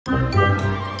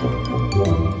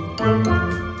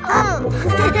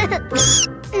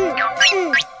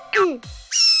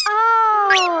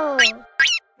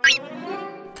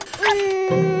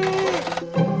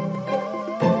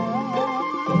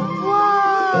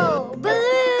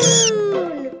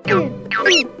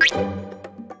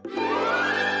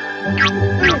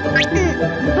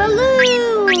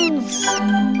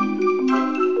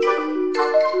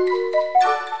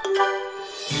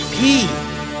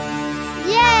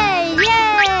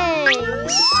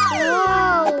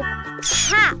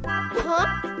Huh?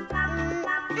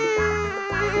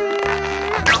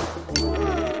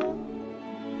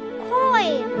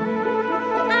 Coin.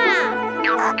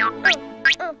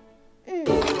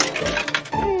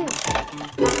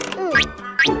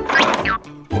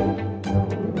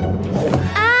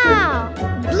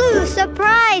 Blue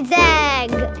surprise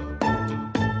egg.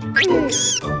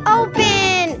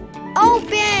 Open!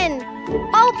 Open!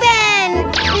 Open!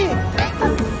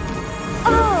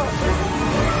 Oh!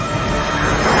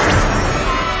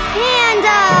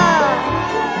 Panda!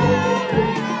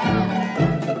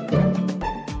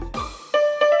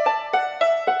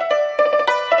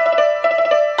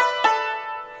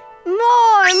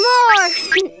 More!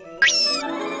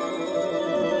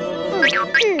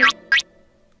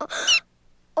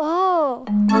 Oh!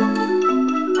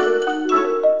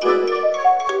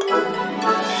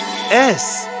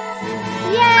 S.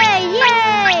 Yay!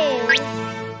 Yay!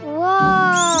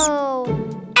 Whoa!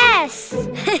 S.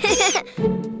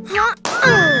 Huh?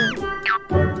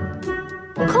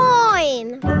 Coin.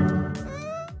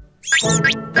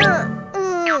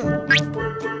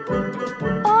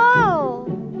 Oh.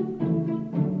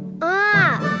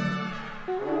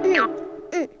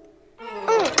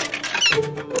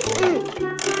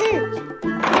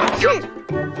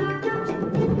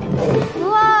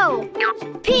 Whoa!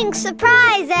 Pink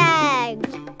surprise egg.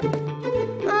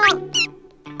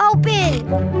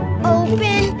 Open!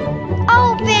 Open!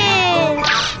 Open!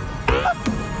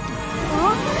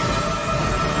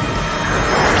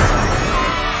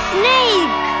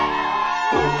 Snake!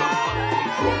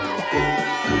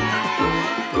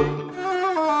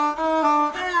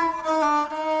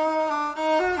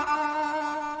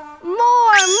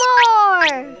 More!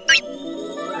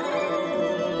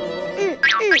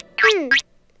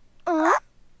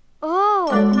 Oh!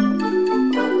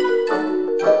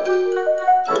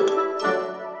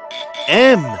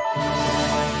 M.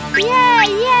 Yay!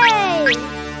 Yay!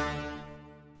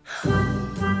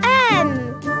 M.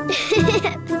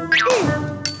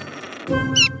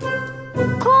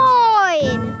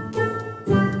 Coin.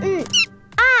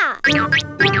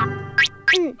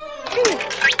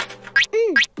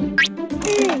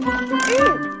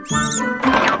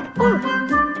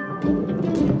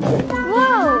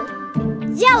 Whoa!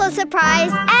 Yellow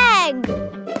surprise egg.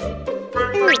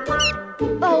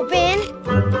 Open.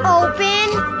 Open.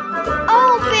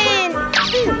 Open.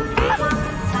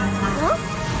 Huh?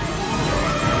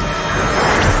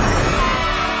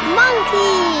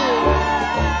 Monkey.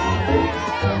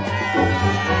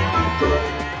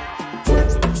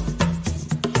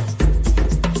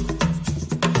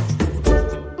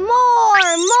 More.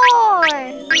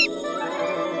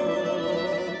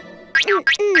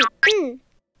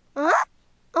 Huh?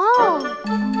 Oh.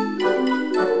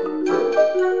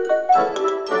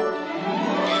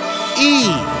 E.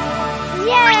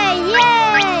 Yay!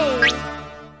 Yay!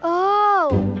 Oh!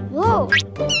 Whoa!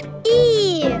 E.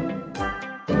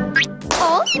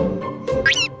 Oh!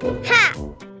 Ha!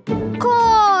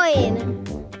 Coin.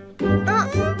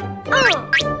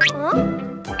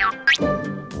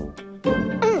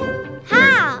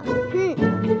 Ha!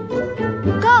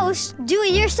 Ghost, do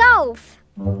it yourself.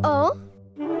 Oh!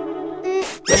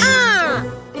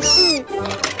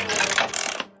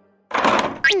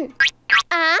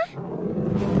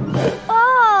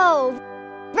 Oh!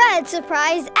 Red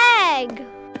surprise egg.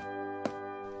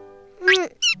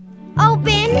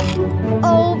 Open!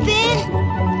 Open!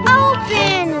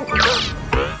 Open!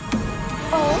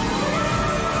 Oh!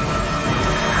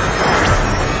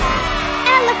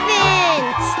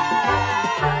 Elephant!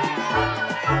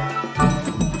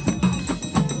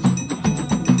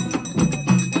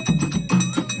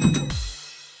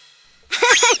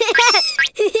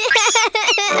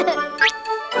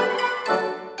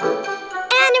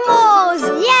 Animals!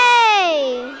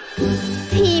 Yay!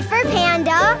 P for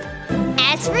panda,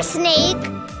 S for snake,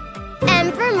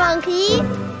 M for monkey,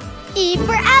 E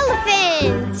for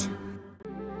elephant.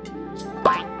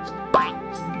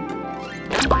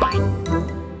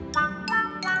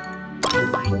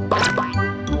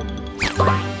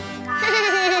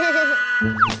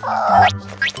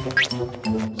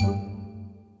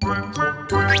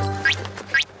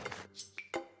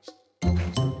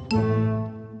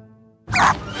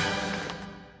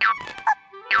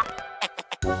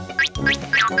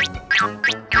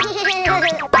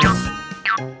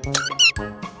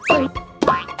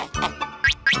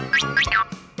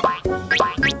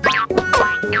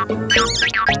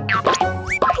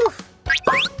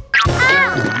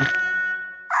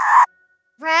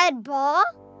 Red ball?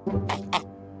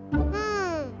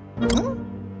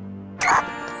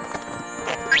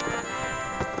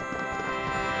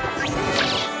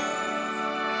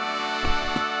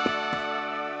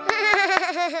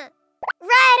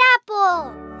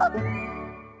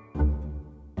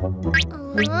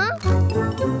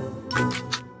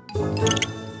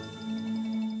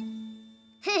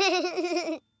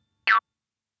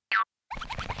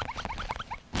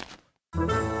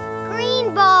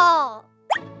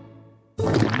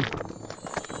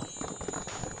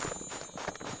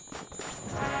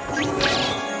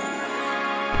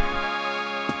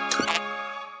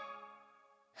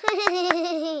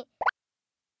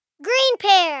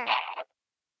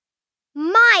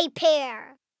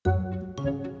 pear.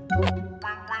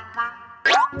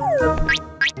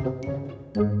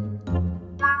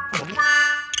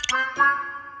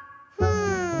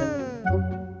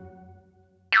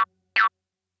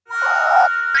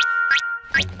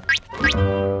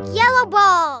 Yellow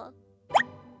ball.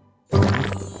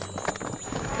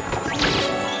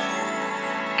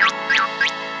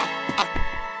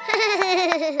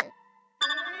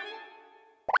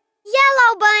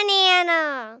 Yellow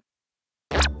banana.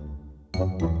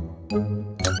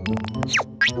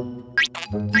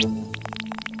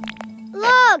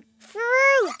 Look,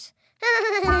 fruit.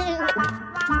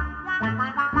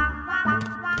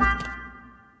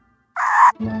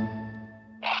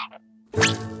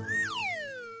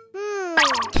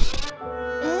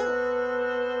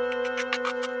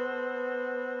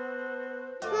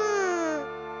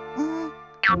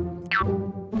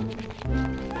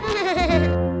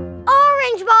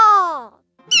 Orange ball.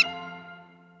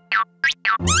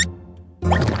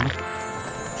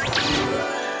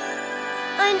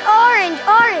 An orange.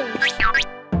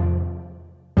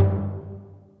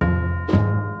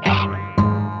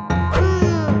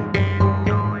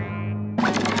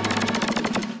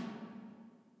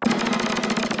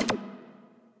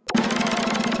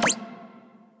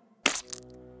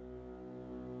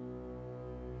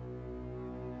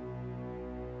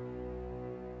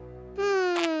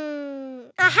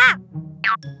 Aha!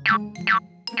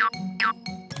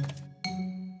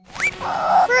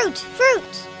 Fruit.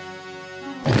 Fruit.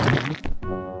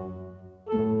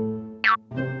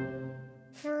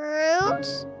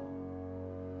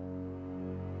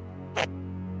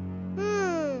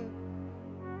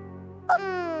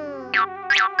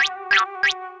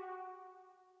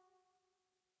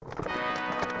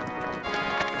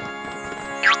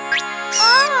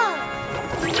 Oh!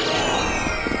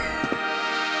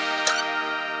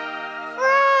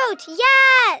 Fruit,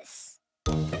 yes!